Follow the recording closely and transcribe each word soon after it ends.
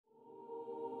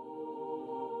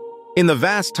In the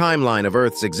vast timeline of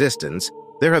Earth's existence,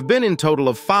 there have been in total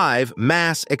of 5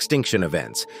 mass extinction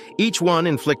events, each one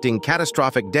inflicting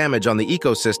catastrophic damage on the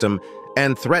ecosystem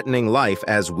and threatening life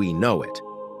as we know it.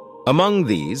 Among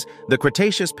these, the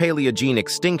Cretaceous-Paleogene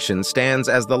Extinction stands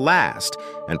as the last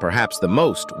and perhaps the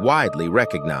most widely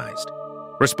recognized.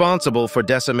 Responsible for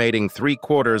decimating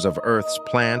 3/4 of Earth's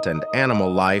plant and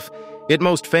animal life, it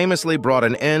most famously brought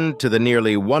an end to the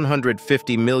nearly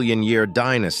 150 million year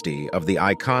dynasty of the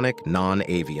iconic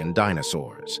non-avian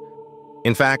dinosaurs.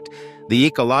 In fact, the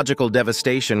ecological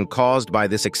devastation caused by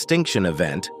this extinction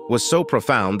event was so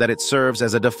profound that it serves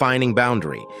as a defining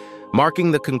boundary,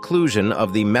 marking the conclusion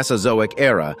of the Mesozoic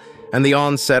era and the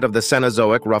onset of the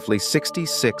Cenozoic roughly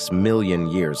 66 million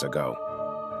years ago.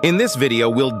 In this video,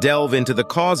 we'll delve into the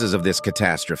causes of this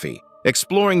catastrophe,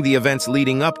 exploring the events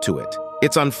leading up to it,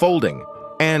 its unfolding,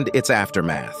 and its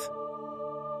aftermath.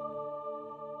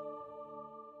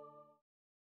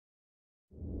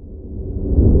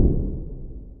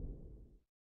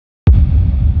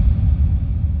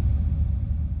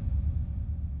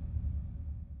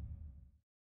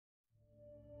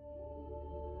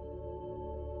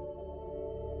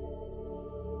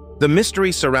 The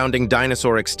mystery surrounding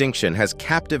dinosaur extinction has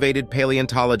captivated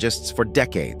paleontologists for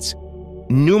decades.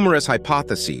 Numerous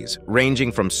hypotheses,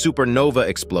 ranging from supernova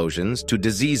explosions to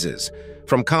diseases,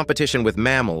 from competition with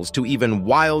mammals to even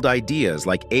wild ideas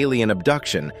like alien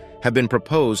abduction, have been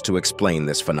proposed to explain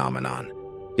this phenomenon.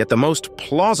 Yet the most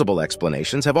plausible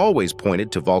explanations have always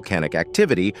pointed to volcanic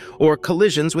activity or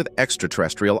collisions with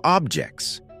extraterrestrial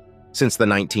objects. Since the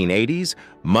 1980s,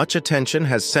 much attention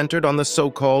has centered on the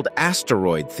so-called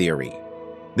asteroid theory.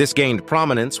 This gained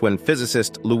prominence when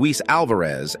physicist Luis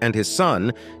Alvarez and his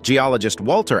son, geologist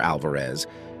Walter Alvarez,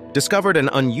 discovered an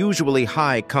unusually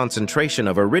high concentration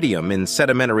of iridium in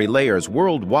sedimentary layers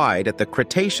worldwide at the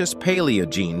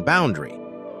Cretaceous-Paleogene boundary.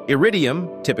 Iridium,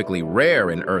 typically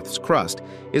rare in Earth's crust,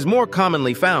 is more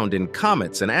commonly found in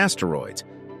comets and asteroids.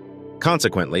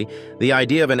 Consequently, the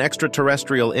idea of an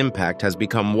extraterrestrial impact has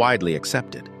become widely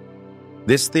accepted.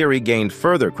 This theory gained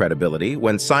further credibility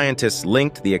when scientists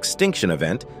linked the extinction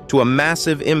event to a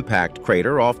massive impact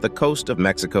crater off the coast of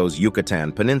Mexico's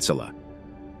Yucatan Peninsula.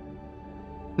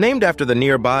 Named after the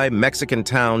nearby Mexican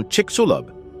town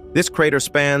Chicxulub, this crater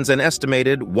spans an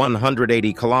estimated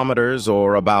 180 kilometers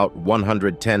or about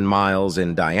 110 miles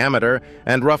in diameter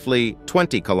and roughly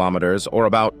 20 kilometers or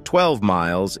about 12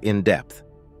 miles in depth.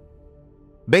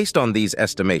 Based on these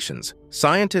estimations,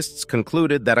 scientists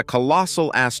concluded that a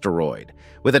colossal asteroid,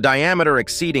 with a diameter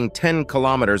exceeding 10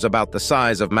 kilometers about the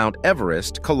size of Mount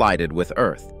Everest, collided with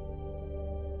Earth.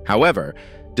 However,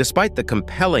 despite the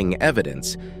compelling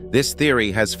evidence, this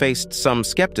theory has faced some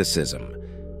skepticism.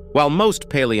 While most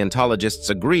paleontologists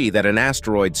agree that an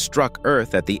asteroid struck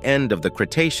Earth at the end of the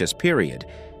Cretaceous period,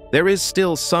 there is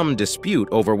still some dispute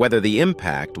over whether the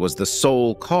impact was the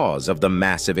sole cause of the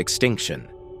massive extinction.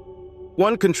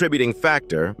 One contributing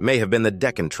factor may have been the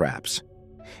Deccan traps.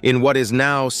 In what is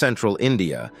now central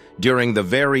India, during the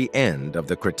very end of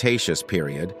the Cretaceous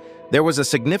period, there was a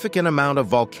significant amount of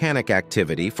volcanic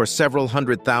activity for several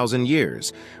 100,000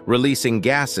 years, releasing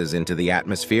gases into the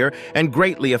atmosphere and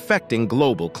greatly affecting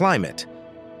global climate.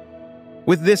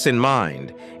 With this in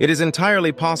mind, it is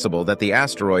entirely possible that the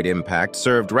asteroid impact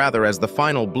served rather as the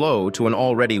final blow to an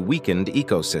already weakened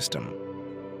ecosystem.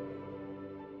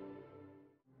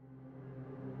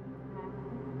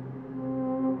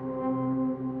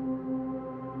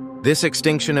 This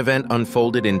extinction event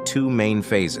unfolded in 2 main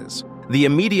phases: the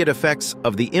immediate effects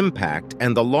of the impact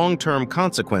and the long-term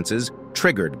consequences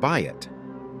triggered by it.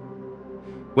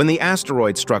 When the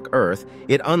asteroid struck Earth,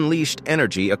 it unleashed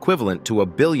energy equivalent to 1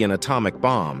 billion atomic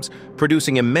bombs,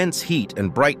 producing immense heat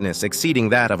and brightness exceeding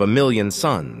that of 1 million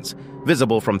suns,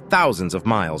 visible from thousands of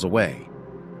miles away.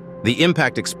 The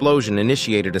impact explosion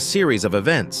initiated a series of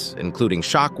events, including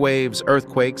shock waves,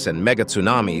 earthquakes, and mega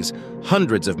tsunamis,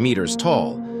 hundreds of meters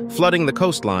tall, flooding the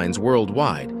coastlines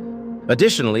worldwide.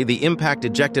 Additionally, the impact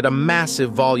ejected a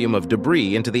massive volume of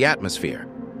debris into the atmosphere.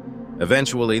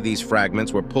 Eventually, these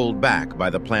fragments were pulled back by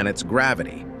the planet's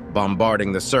gravity,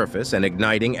 bombarding the surface and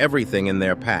igniting everything in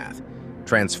their path,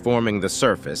 transforming the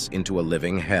surface into a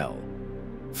living hell.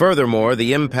 Furthermore,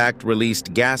 the impact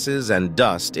released gases and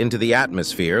dust into the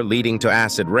atmosphere, leading to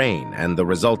acid rain and the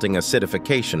resulting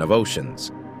acidification of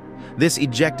oceans. This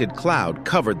ejected cloud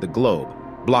covered the globe,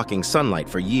 blocking sunlight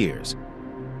for years.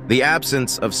 The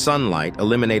absence of sunlight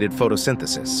eliminated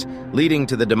photosynthesis, leading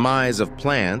to the demise of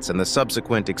plants and the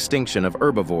subsequent extinction of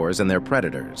herbivores and their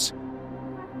predators.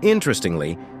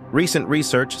 Interestingly, recent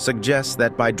research suggests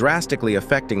that by drastically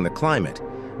affecting the climate,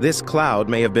 this cloud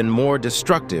may have been more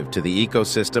destructive to the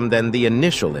ecosystem than the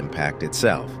initial impact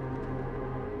itself.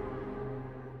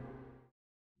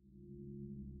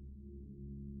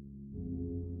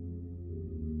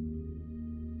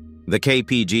 The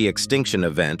KPG extinction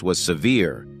event was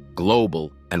severe,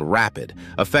 global, and rapid,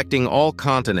 affecting all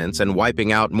continents and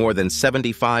wiping out more than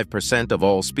 75% of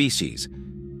all species.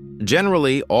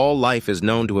 Generally, all life is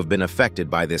known to have been affected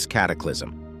by this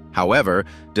cataclysm. However,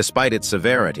 despite its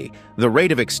severity, the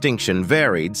rate of extinction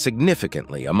varied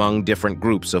significantly among different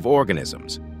groups of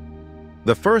organisms.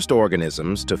 The first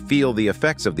organisms to feel the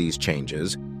effects of these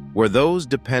changes were those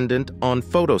dependent on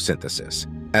photosynthesis,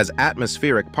 as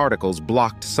atmospheric particles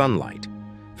blocked sunlight.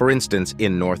 For instance,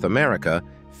 in North America,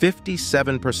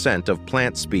 57% of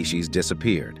plant species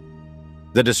disappeared.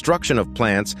 The destruction of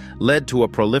plants led to a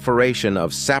proliferation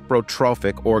of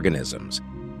saprotrophic organisms,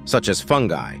 such as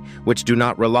fungi, which do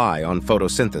not rely on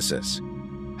photosynthesis.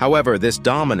 However, this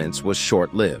dominance was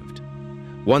short-lived.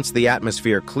 Once the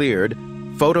atmosphere cleared,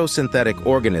 photosynthetic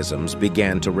organisms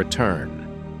began to return.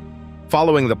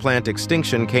 Following the plant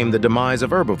extinction came the demise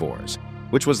of herbivores,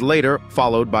 which was later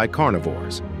followed by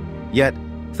carnivores. Yet,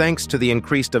 thanks to the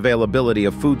increased availability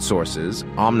of food sources,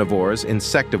 omnivores,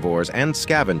 insectivores, and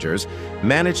scavengers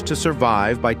managed to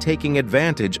survive by taking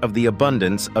advantage of the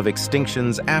abundance of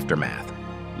extinction's aftermath,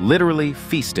 literally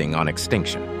feasting on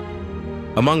extinction.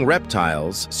 Among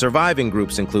reptiles, surviving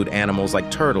groups include animals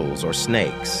like turtles or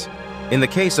snakes. In the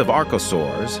case of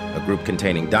archosaurs, a group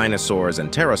containing dinosaurs and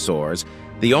pterosaurs,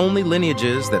 the only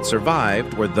lineages that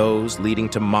survived were those leading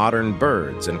to modern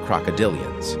birds and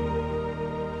crocodilians.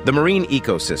 The marine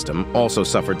ecosystem also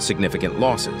suffered significant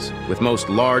losses, with most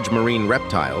large marine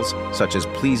reptiles, such as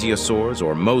plesiosaurs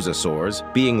or mosasaurs,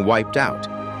 being wiped out.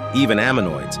 Even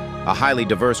ammonoids, a highly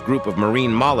diverse group of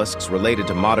marine mollusks related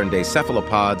to modern-day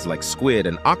cephalopods like squid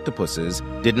and octopuses,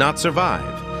 did not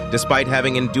survive, despite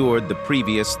having endured the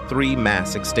previous 3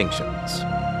 mass extinctions.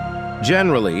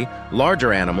 Generally,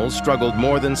 larger animals struggled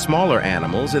more than smaller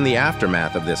animals in the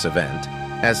aftermath of this event,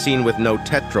 as seen with no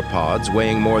tetrapods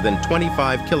weighing more than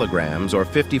 25 kilograms or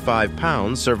 55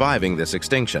 pounds surviving this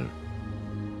extinction.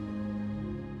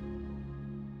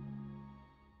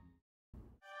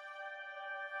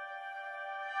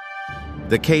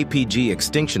 The KPG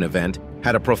extinction event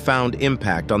had a profound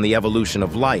impact on the evolution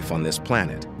of life on this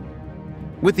planet.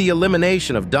 With the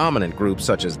elimination of dominant groups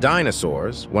such as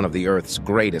dinosaurs, one of the Earth's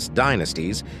greatest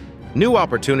dynasties, new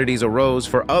opportunities arose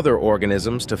for other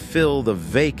organisms to fill the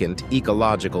vacant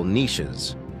ecological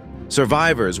niches,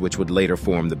 survivors which would later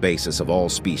form the basis of all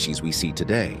species we see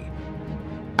today.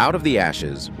 Out of the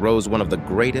ashes rose one of the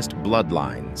greatest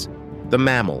bloodlines, the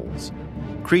mammals,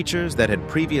 creatures that had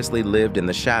previously lived in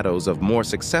the shadows of more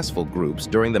successful groups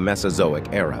during the Mesozoic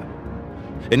era.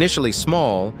 Initially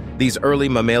small, these early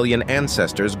mammalian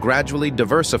ancestors gradually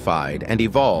diversified and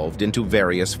evolved into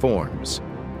various forms.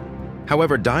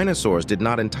 However, dinosaurs did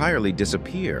not entirely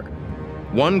disappear.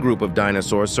 One group of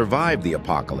dinosaurs survived the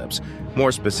apocalypse,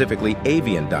 more specifically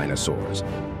avian dinosaurs,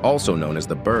 also known as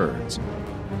the birds.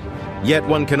 Yet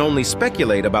one can only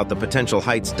speculate about the potential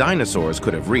heights dinosaurs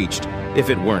could have reached if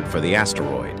it weren't for the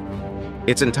asteroid.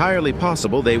 It's entirely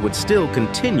possible they would still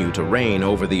continue to reign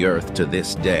over the Earth to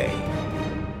this day.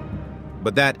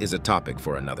 But that is a topic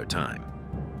for another time.